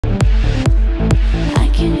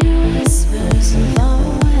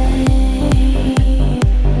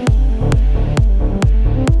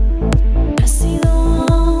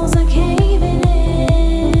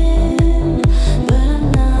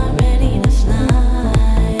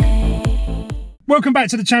Welcome back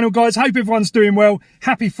to the channel, guys. Hope everyone's doing well.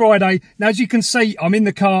 Happy Friday. Now, as you can see, I'm in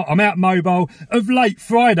the car, I'm out mobile. Of late,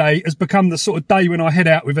 Friday has become the sort of day when I head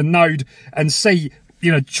out with a node and see,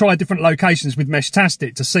 you know, try different locations with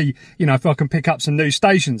Meshtastic to see, you know, if I can pick up some new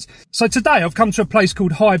stations. So today I've come to a place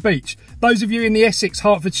called High Beach. Those of you in the Essex,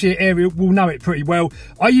 Hertfordshire area will know it pretty well.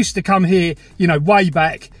 I used to come here, you know, way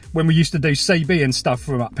back when we used to do CB and stuff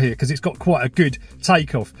from up here, because it's got quite a good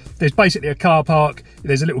takeoff. There's basically a car park,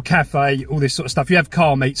 there's a little cafe, all this sort of stuff. You have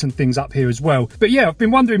car meets and things up here as well. But yeah, I've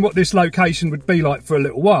been wondering what this location would be like for a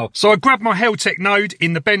little while. So I grabbed my HELTEC node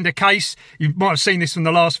in the bender case. You might have seen this from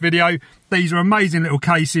the last video. These are amazing little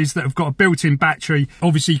cases that have got a built-in battery.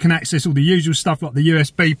 Obviously, you can access all the usual stuff like the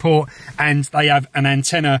USB port, and they have an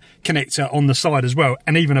antenna connector on the side as well,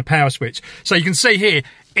 and even a power switch. So you can see here,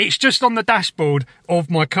 it's just on the dashboard of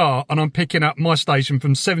my car, and I'm picking up my station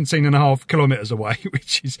from 17.5 kilometres away,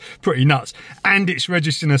 which is pretty nuts. And it's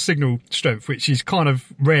registering a signal strength, which is kind of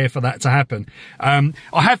rare for that to happen. I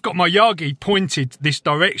have got my YAGI pointed this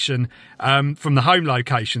direction from the home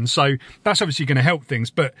location, so that's obviously going to help things.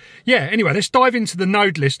 But yeah, anyway, let's dive into the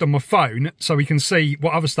node list on my phone so we can see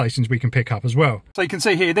what other stations we can pick up as well. So you can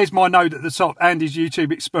see here, there's my node at the top, Andy's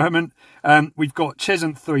YouTube experiment. We've got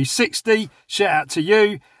Cheshunt 360, shout out to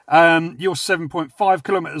you. You're 7.5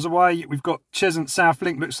 kilometres away. We've got Cheshunt South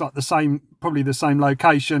Link, looks like the same, probably the same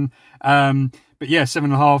location. But yeah,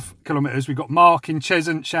 7.5 kilometres. We've got Mark in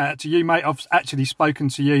Cheshunt. Shout out to you, mate. I've actually spoken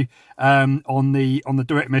to you on the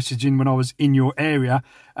direct messaging when I was in your area.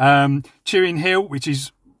 Chewing Hill, which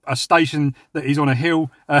is a station that is on a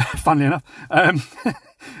hill, funnily enough.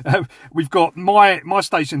 We've got my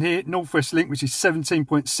station here, Northwest Link, which is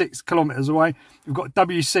 17.6 kilometres away. We've got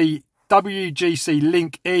WGC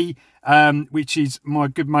Link E, which is my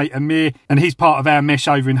good mate Amir, and he's part of our mesh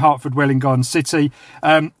over in Hertford, Welwyn Garden City.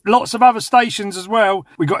 Lots of other stations as well.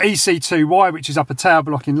 We've got EC2Y, which is up a tower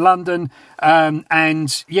block in London,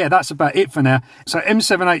 and yeah, that's about it for now. So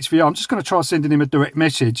M7HVR, I'm just going to try sending him a direct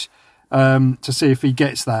message to see if he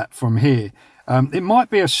gets that from here. It might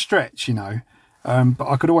be a stretch, you know, but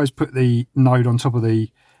I could always put the node on top of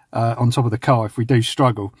the car if we do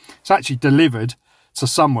struggle. It's actually delivered to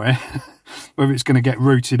somewhere, whether it's going to get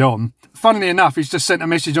routed on. Funnily enough, he's just sent a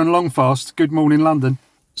message on Longfast, good morning London.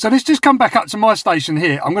 So let's just come back up to my station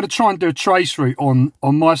here. I'm going to try and do a trace route on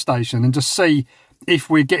my station and just see if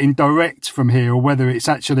we're getting direct from here or whether it's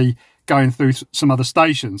actually going through some other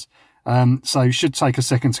stations. So it should take a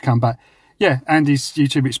second to come back. Yeah, Andy's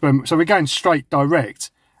YouTube experiment. So we're going straight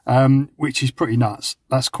direct, which is pretty nuts.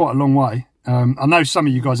 That's quite a long way. I know some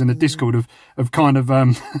of you guys in the Discord have kind of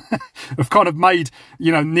have kind of made,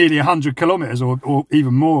 you know, nearly 100 kilometres or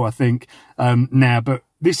even more, I think, now. But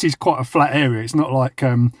this is quite a flat area. It's not like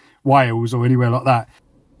Wales or anywhere like that.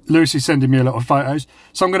 Lewis is sending me a lot of photos,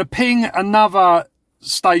 so I'm going to ping another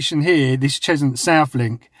station here, this Cheshunt South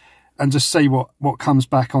Link, and just see what comes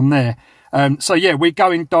back on there. So yeah, we're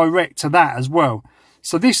going direct to that as well.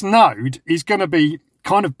 So this node is going to be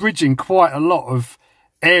kind of bridging quite a lot of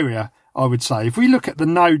area, I would say. If we look at the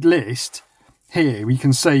node list here, we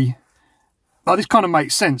can see, oh, this kind of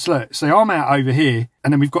makes sense. Look, so I'm out over here,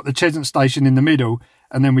 and then we've got the Cheshunt station in the middle,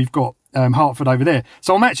 and then we've got Hertford over there.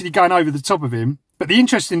 So I'm actually going over the top of him. But the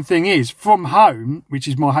interesting thing is, from home, which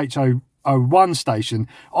is my HO01 station,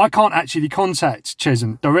 I can't actually contact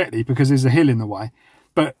Cheshunt directly because there's a hill in the way.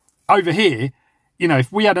 But over here, you know,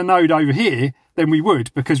 if we had a node over here, then we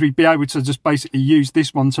would, because we'd be able to just basically use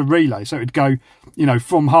this one to relay. So it would go, you know,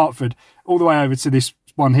 from Hertford all the way over to this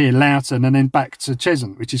one here, Loughton, and then back to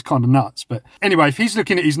Cheshunt, which is kind of nuts. But anyway, if he's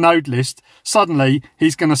looking at his node list, suddenly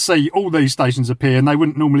he's going to see all these stations appear, and they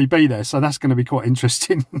wouldn't normally be there. So that's going to be quite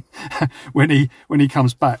interesting when he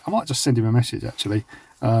comes back. I might just send him a message, actually.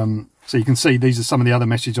 So you can see these are some of the other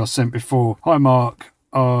messages I sent before. Hi, Mark,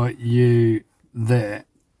 are you there?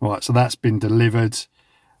 Right, so that's been delivered.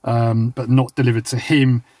 But not delivered to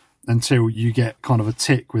him until you get kind of a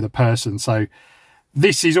tick with a person. So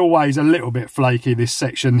this is always a little bit flaky, this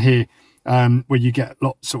section here, where you get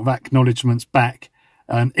lots of acknowledgements back.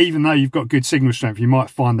 Even though you've got good signal strength, you might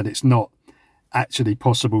find that it's not actually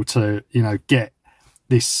possible to, you know, get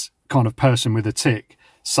this kind of person with a tick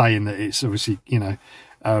saying that it's obviously, you know,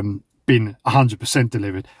 been 100%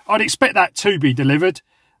 delivered. I'd expect that to be delivered.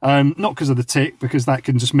 Not because of the tick, because that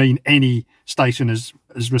can just mean any station has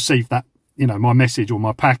received that, you know, my message or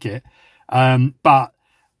my packet. But,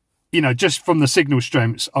 you know, just from the signal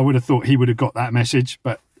strengths, I would have thought he would have got that message,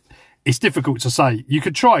 but it's difficult to say. You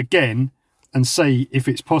could try again and see if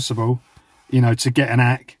it's possible, you know, to get an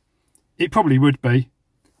ACK. It probably would be.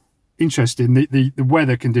 Interesting. The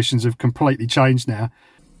weather conditions have completely changed now.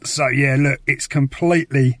 So yeah, look, it's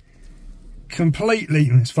completely completely,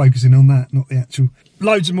 and it's focusing on that, not the actual.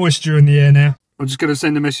 Loads of moisture in the air now. I'm just going to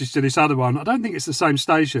send a message to this other one. I don't think it's the same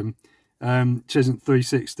station, Chesant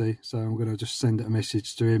 360, so I'm going to just send a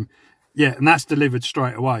message to him. Yeah, and that's delivered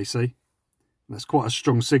straight away, see? That's quite a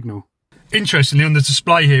strong signal. Interestingly, on the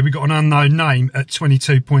display here, we've got an unknown name at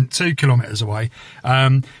 22.2 kilometres away.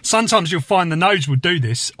 Sometimes you'll find the nodes will do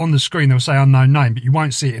this. On the screen, they'll say unknown name, but you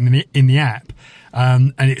won't see it in the app.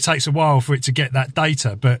 And it takes a while for it to get that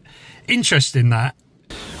data. But interesting that.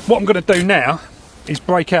 What I'm going to do now is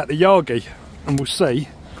break out the YAGI, and we'll see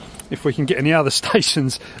if we can get any other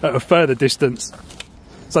stations at a further distance.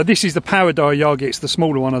 So this is the PARADAR YAGI, it's the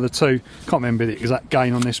smaller one of the two. Can't remember the exact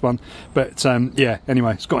gain on this one. But yeah,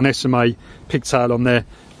 anyway, it's got an SMA pigtail on there,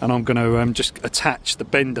 and I'm going to just attach the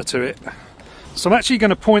bender to it. So I'm actually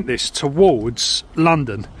going to point this towards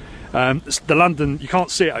London. The London, you can't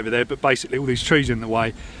see it over there, but basically all these trees in the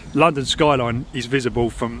way. London skyline is visible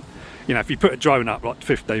from, you know, if you put a drone up like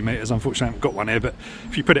 15 metres, unfortunately I haven't got one here, but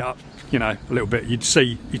if you put it up, you know, a little bit, you'd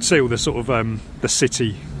see all the sort of the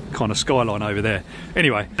city kind of skyline over there.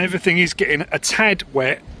 Anyway, everything is getting a tad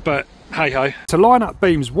wet, but hey ho. To line up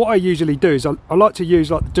beams, what I usually do is I like to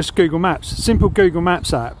use like just Google Maps, simple Google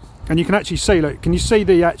Maps app, and you can actually see, look, can you see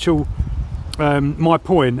the actual my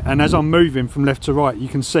point? And as I'm moving from left to right, you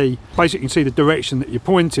can see, basically you can see the direction that you're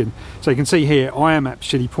pointing. So you can see here I am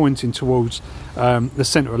actually pointing towards the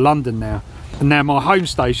centre of London now, and now my home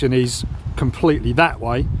station is completely that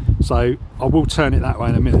way, so I will turn it that way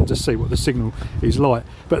in a minute to see what the signal is like.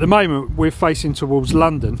 But at the moment we're facing towards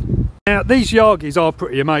London. Now these YAGIs are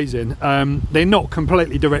pretty amazing. They're not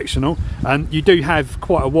completely directional, and you do have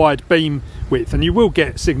quite a wide beam width, and you will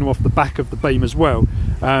get signal off the back of the beam as well,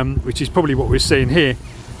 which is probably what we're seeing here.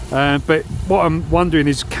 But what I'm wondering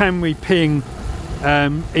is, can we ping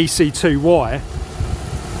EC2Y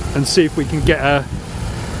and see if we can get a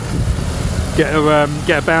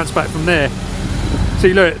bounce back from there.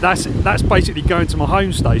 See, look, that's basically going to my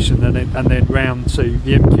home station, and then round to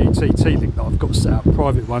the MQTT link that I've got set up,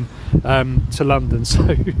 private one, to London.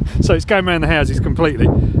 So it's going around the houses completely,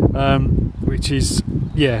 which is,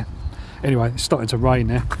 yeah. Anyway, it's starting to rain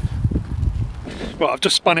now. Well, I've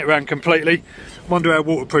just spun it around completely. Wonder how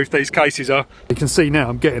waterproof these cases are. You can see now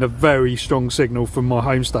I'm getting a very strong signal from my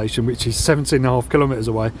home station, which is 17.5 kilometres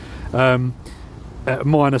away. At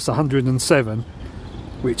minus 107,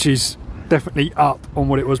 which is definitely up on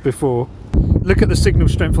what it was before. Look at the signal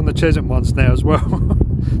strength on the Chesant ones now as well.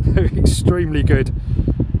 They're extremely good.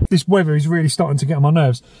 This weather is really starting to get on my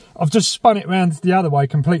nerves. I've just spun it around the other way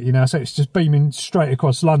completely now, so it's just beaming straight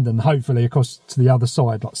across London, hopefully across to the other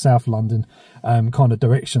side, like South London kind of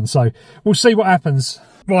direction. So we'll see what happens.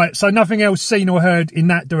 Right, so nothing else seen or heard in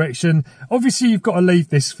that direction. Obviously, you've got to leave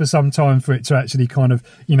this for some time for it to actually kind of,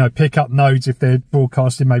 you know, pick up nodes if they're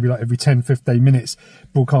broadcasting maybe like every 10, 15 minutes,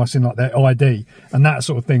 broadcasting like their ID and that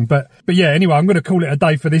sort of thing. But yeah, anyway, I'm going to call it a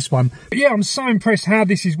day for this one. But yeah, I'm so impressed how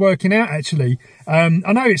this is working out, actually. I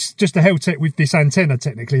know it's just a HELTEC with this antenna,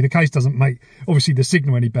 technically. The case doesn't make, obviously, the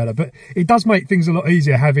signal any better, but it does make things a lot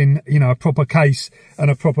easier having, you know, a proper case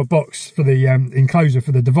and a proper box for the enclosure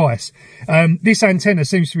for the device. This antenna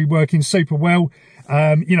seems to be working super well.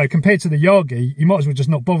 You know, compared to the YAGI, you might as well just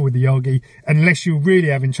not bother with the YAGI unless you're really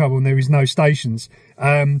having trouble and there is no stations.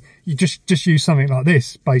 You just use something like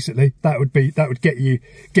this, basically. That would get you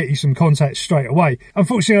some contact straight away.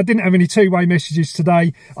 Unfortunately, I didn't have any two-way messages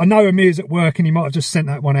today. I know Amir's at work and he might have just sent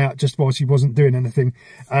that one out just whilst he wasn't doing anything.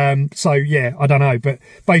 So yeah, I don't know, but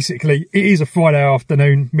basically it is a Friday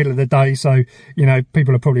afternoon, middle of the day, so you know,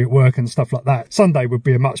 people are probably at work and stuff like that. Sunday would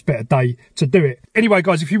be a much better day to do it. Anyway,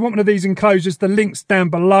 guys, if you want one of these enclosures, the link's down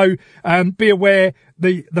below. Be aware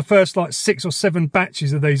the first like 6 or 7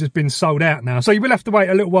 batches of these has been sold out now, so you will have to wait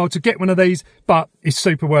a little while to get one of these, but it's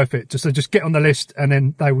super worth it. So just get on the list and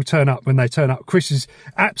then they will turn up when they turn up. Chris is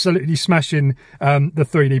absolutely smashing the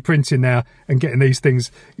 3D printing now and getting these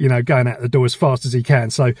things, you know, going out the door as fast as he can.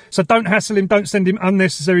 So don't hassle him, don't send him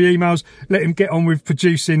unnecessary emails, let him get on with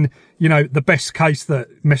producing, you know, the best case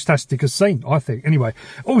that Meshtastic has seen, I think. Anyway,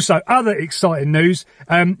 also other exciting news,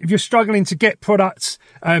 if you're struggling to get products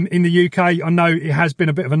in the UK, I know it has been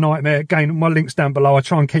a bit of a nightmare. Again, my links down below, I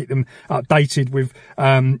try and keep them updated with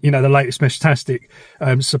you know, the latest Meshtastic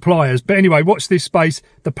suppliers. But anyway, watch this space.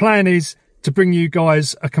 The plan is to bring you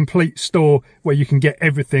guys a complete store where you can get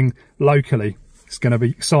everything locally. It's going to be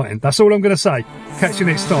exciting. That's all I'm going to say. Catch you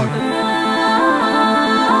next time.